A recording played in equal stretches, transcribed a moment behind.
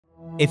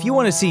If you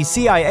want to see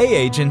CIA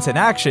agents in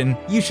action,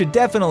 you should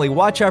definitely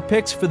watch our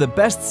picks for the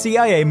best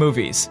CIA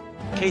movies.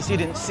 In case you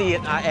didn't see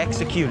it, I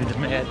executed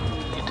him, Ed.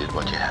 You did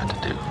what you had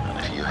to do, and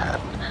if you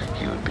hadn't,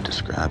 he would be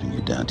describing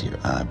you down to your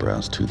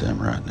eyebrows to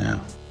them right now.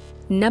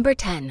 Number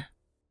 10.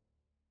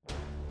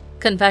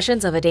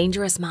 Confessions of a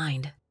Dangerous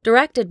Mind,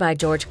 directed by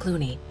George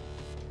Clooney.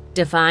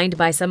 Defined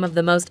by some of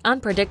the most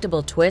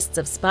unpredictable twists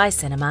of spy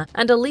cinema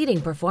and a leading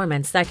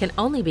performance that can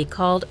only be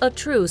called a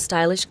true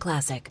stylish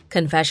classic,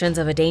 Confessions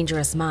of a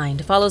Dangerous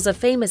Mind follows a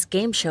famous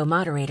game show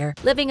moderator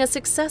living a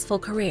successful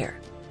career.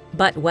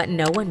 But what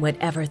no one would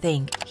ever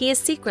think, he is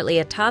secretly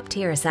a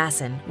top-tier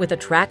assassin with a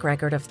track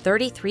record of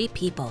 33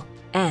 people,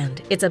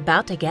 and it's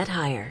about to get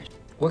higher.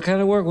 What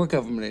kind of work? What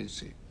government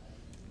agency?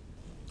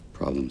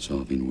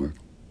 Problem-solving work.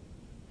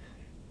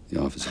 The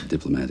Office of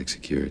Diplomatic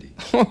Security.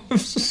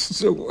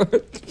 So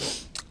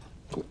what?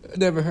 I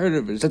never heard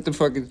of it. Is that the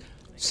fucking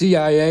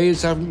CIA or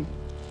something?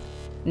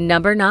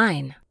 Number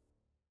 9.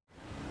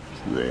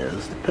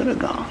 There's the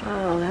Pentagon.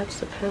 Oh,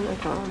 that's the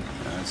Pentagon.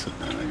 That's the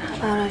Pentagon. How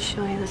about I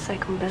show you the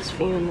second best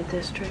view in the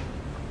district?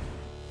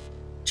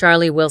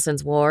 Charlie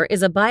Wilson's War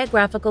is a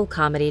biographical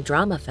comedy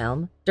drama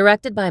film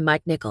directed by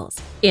Mike Nichols,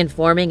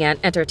 informing and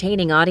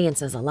entertaining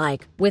audiences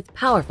alike with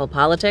powerful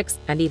politics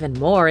and even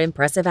more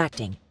impressive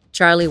acting.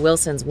 Charlie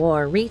Wilson's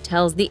War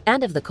retells the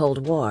end of the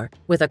Cold War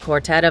with a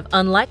quartet of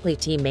unlikely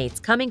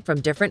teammates coming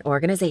from different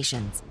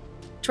organizations.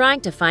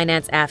 Trying to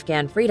finance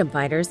Afghan freedom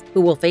fighters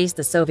who will face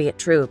the Soviet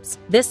troops,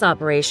 this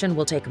operation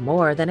will take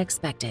more than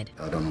expected.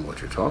 I don't know what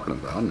you're talking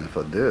about, and if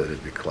I did,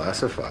 it'd be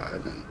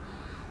classified, and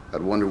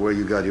I'd wonder where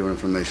you got your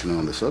information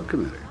on the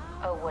subcommittee.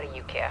 Oh, what do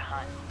you care,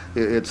 hon?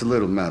 It's a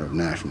little matter of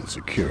national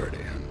security.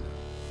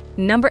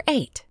 Number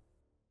 8.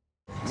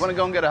 You want to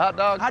go and get a hot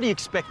dog? How do you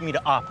expect me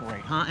to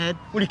operate, huh, Ed?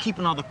 What are you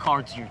keeping all the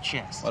cards to your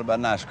chest? What about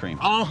an ice cream?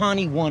 All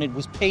Honey wanted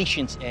was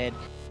patience, Ed.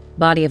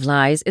 Body of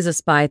Lies is a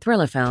spy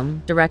thriller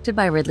film directed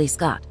by Ridley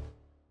Scott.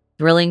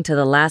 Thrilling to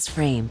the last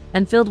frame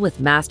and filled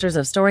with masters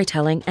of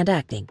storytelling and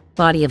acting,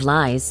 Body of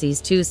Lies sees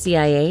two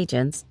CIA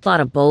agents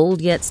plot a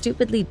bold yet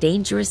stupidly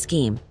dangerous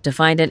scheme to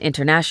find an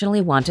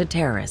internationally wanted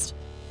terrorist.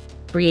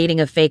 Creating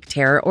a fake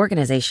terror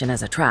organization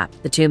as a trap,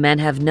 the two men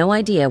have no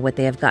idea what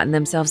they have gotten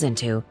themselves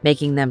into,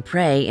 making them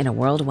prey in a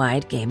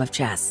worldwide game of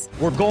chess.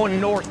 We're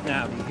going north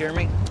now, do you hear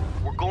me?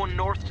 We're going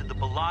north to the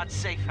Balad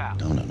safe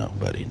house. No,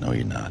 buddy. No,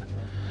 you're not.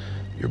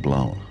 You're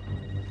blown.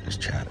 Just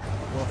chatter.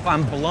 Well, if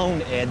I'm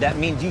blown, Ed, that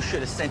means you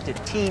should have sent a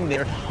team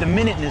there the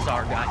minute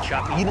Nazar got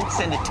shot, but you didn't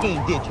send a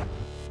team, did you?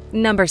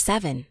 Number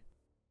 7.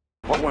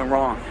 What went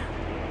wrong?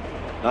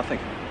 Nothing.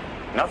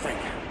 Nothing.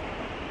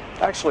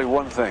 Actually,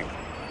 one thing.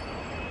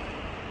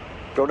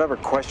 Don't ever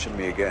question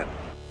me again.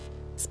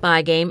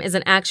 Spy Game is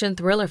an action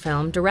thriller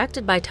film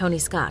directed by Tony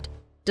Scott,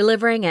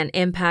 delivering an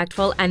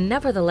impactful and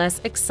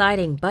nevertheless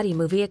exciting buddy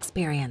movie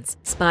experience.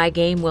 Spy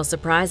Game will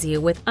surprise you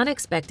with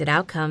unexpected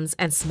outcomes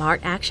and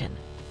smart action.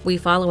 We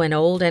follow an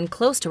old and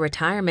close to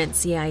retirement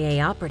CIA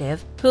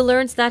operative who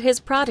learns that his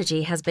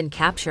prodigy has been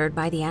captured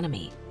by the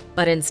enemy.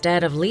 But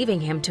instead of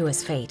leaving him to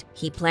his fate,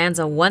 he plans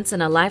a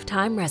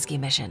once-in-a-lifetime rescue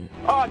mission.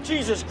 Oh,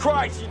 Jesus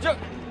Christ!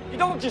 You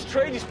don't just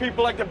trade these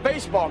people like the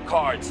baseball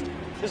cards.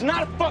 It's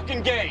not a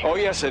fucking game. Oh,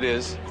 yes, it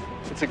is.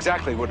 It's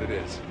exactly what it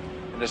is.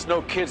 And it's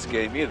no kid's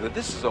game either.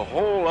 This is a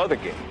whole other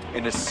game.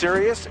 And it's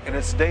serious and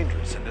it's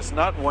dangerous. And it's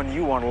not one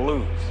you want to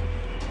lose.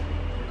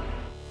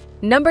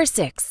 Number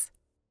 6.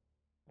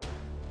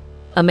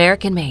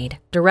 American Made,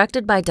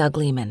 directed by Doug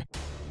Liman.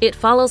 It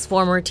follows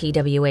former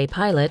TWA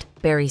pilot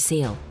Barry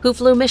Seal, who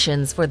flew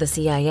missions for the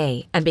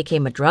CIA and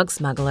became a drug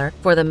smuggler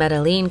for the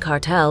Medellin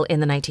cartel in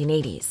the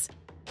 1980s.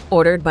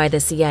 Ordered by the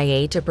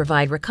CIA to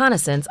provide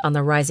reconnaissance on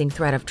the rising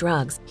threat of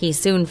drugs, he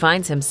soon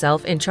finds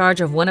himself in charge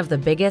of one of the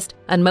biggest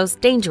and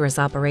most dangerous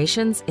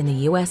operations in the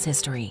U.S.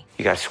 history.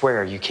 You gotta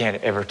swear you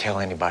can't ever tell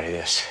anybody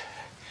this,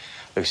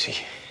 Lucy.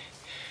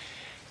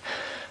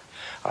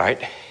 All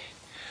right?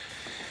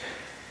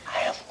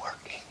 I am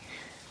working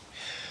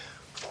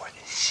for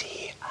the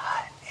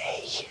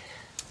CIA.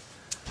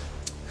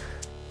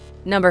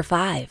 Number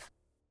 5.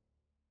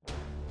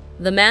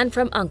 The Man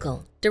from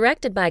U.N.C.L.E,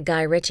 directed by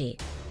Guy Ritchie.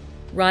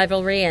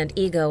 Rivalry and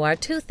ego are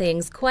two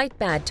things quite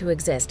bad to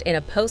exist in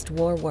a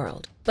post-war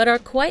world, but are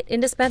quite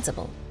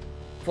indispensable.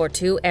 For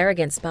two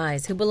arrogant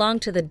spies who belong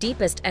to the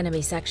deepest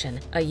enemy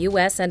section, a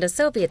U.S. and a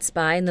Soviet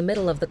spy in the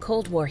middle of the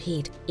Cold War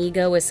heat,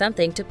 ego is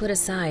something to put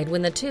aside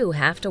when the two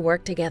have to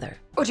work together.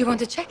 Or do you want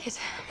to check it?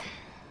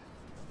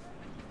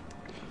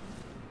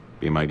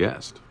 Be my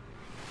guest.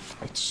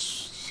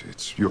 It's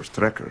your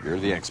Strecker. You're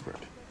the expert.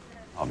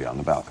 I'll be on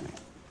the balcony.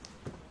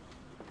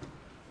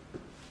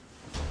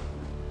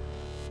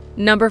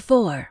 Number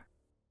 4.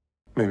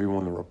 Maybe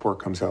when the report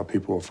comes out,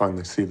 people will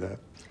finally see that.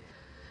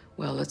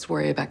 Well, let's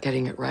worry about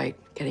getting it right,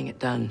 getting it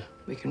done.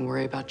 We can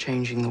worry about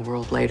changing the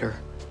world later.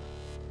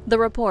 The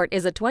Report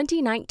is a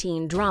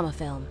 2019 drama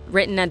film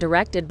written and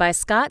directed by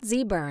Scott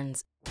Z.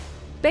 Burns.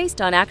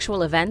 Based on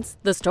actual events,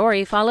 the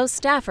story follows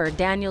staffer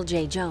Daniel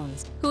J.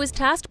 Jones, who is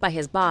tasked by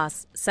his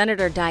boss,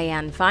 Senator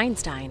Dianne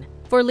Feinstein,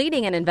 for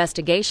leading an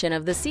investigation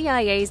of the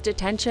CIA's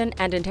detention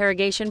and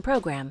interrogation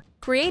program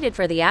created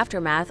for the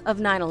aftermath of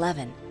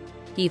 9/11.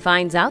 He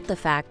finds out the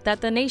fact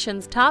that the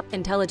nation's top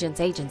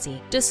intelligence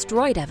agency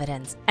destroyed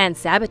evidence and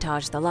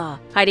sabotaged the law,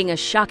 hiding a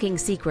shocking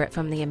secret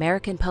from the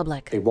American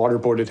public. They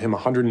waterboarded him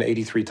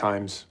 183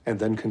 times and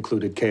then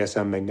concluded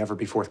KSM may never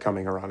be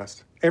forthcoming or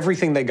honest.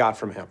 Everything they got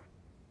from him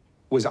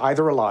was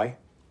either a lie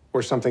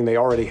or something they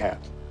already had.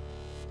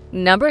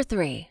 Number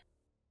 3.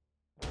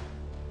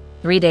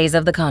 3 Days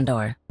of the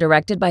Condor,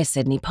 directed by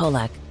Sidney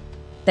Pollack.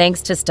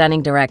 Thanks to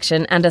stunning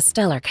direction and a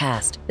stellar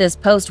cast, this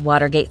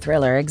post-Watergate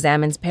thriller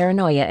examines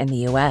paranoia in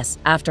the U.S.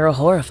 after a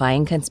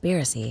horrifying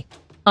conspiracy.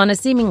 On a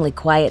seemingly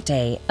quiet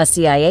day, a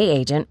CIA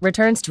agent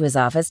returns to his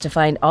office to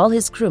find all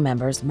his crew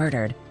members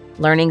murdered.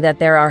 Learning that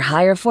there are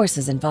higher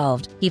forces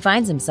involved, he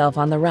finds himself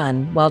on the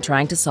run while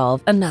trying to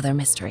solve another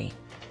mystery.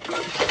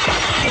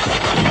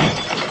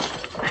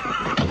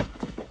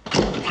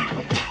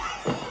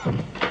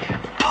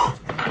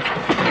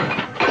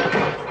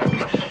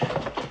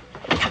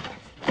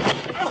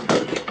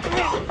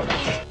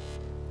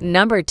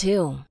 Number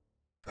 2.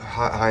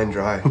 High and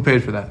dry. Who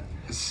paid for that?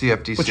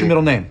 CFTC. What's your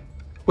middle name?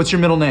 What's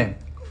your middle name?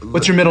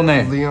 What's your middle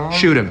name? Leon?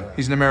 Shoot him.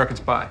 He's an American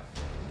spy.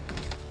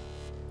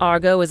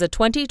 Argo is a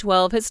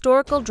 2012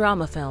 historical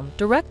drama film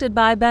directed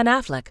by Ben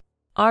Affleck.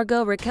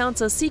 Argo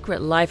recounts a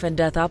secret life and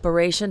death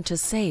operation to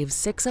save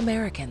 6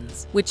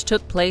 Americans, which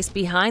took place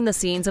behind the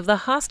scenes of the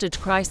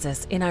hostage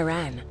crisis in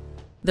Iran.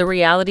 The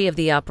reality of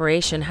the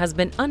operation has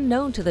been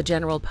unknown to the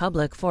general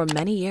public for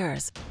many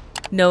years.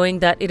 Knowing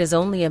that it is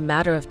only a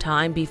matter of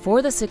time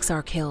before the 6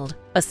 are killed,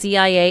 a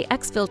CIA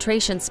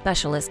exfiltration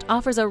specialist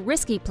offers a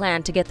risky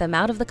plan to get them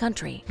out of the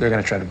country. They're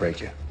going to try to break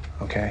you,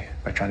 okay?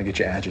 By trying to get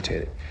you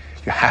agitated.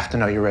 You have to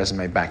know your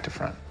resume back to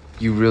front.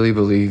 You really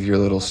believe your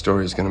little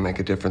story is going to make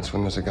a difference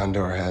when there's a gun to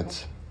our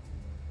heads?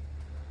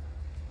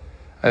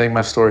 I think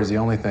my story is the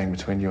only thing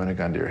between you and a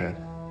gun to your head.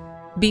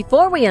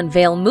 Before we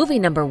unveil movie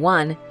number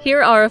 1,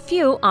 here are a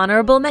few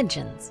honorable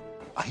mentions.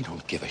 I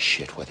don't give a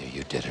shit whether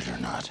you did it or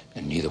not,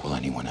 and neither will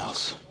anyone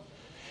else.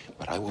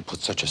 But I will put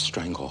such a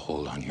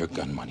stranglehold on your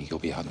gun money, you'll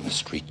be out in the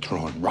street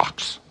throwing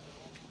rocks.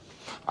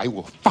 I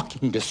will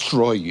fucking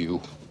destroy you.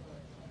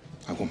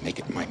 I will make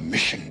it my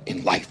mission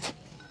in life.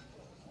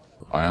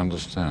 I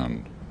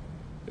understand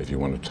if you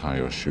want to tie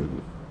your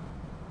shoe.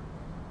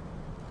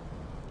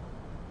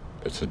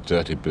 It's a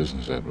dirty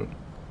business, Edward.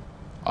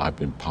 I've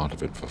been part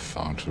of it for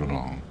far too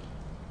long.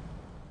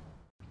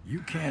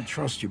 You can't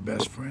trust your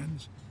best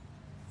friends.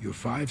 Your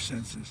 5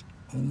 senses,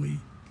 only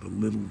the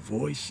little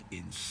voice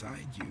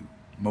inside you.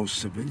 Most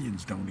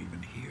civilians don't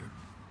even hear.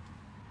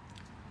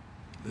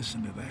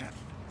 Listen to that.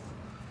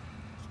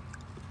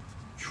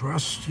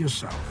 Trust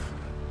yourself.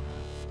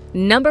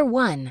 Number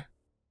 1.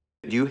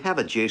 Do you have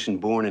a Jason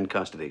Bourne in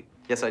custody?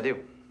 Yes, I do.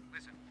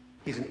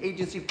 He's an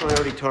agency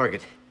priority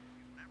target.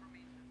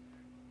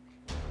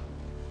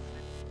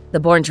 The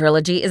Bourne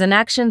Trilogy is an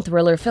action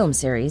thriller film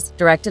series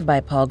directed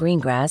by Paul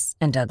Greengrass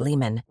and Doug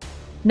Liman.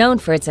 Known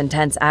for its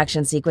intense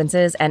action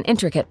sequences and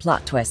intricate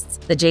plot twists,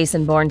 the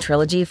Jason Bourne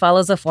trilogy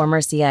follows a former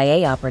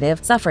CIA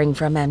operative suffering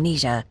from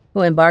amnesia,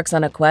 who embarks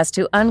on a quest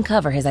to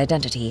uncover his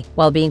identity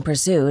while being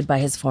pursued by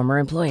his former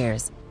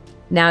employers.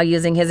 Now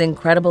using his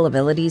incredible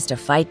abilities to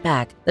fight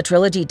back, the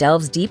trilogy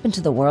delves deep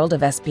into the world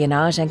of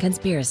espionage and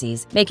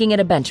conspiracies, making it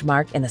a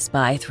benchmark in the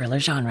spy thriller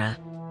genre.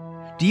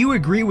 Do you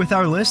agree with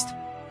our list?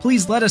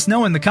 Please let us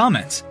know in the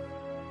comments.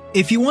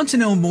 If you want to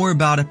know more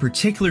about a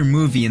particular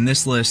movie in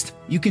this list,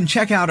 you can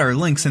check out our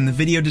links in the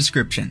video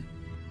description.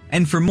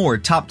 And for more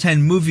top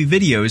 10 movie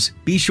videos,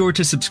 be sure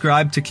to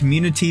subscribe to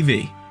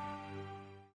communiTV.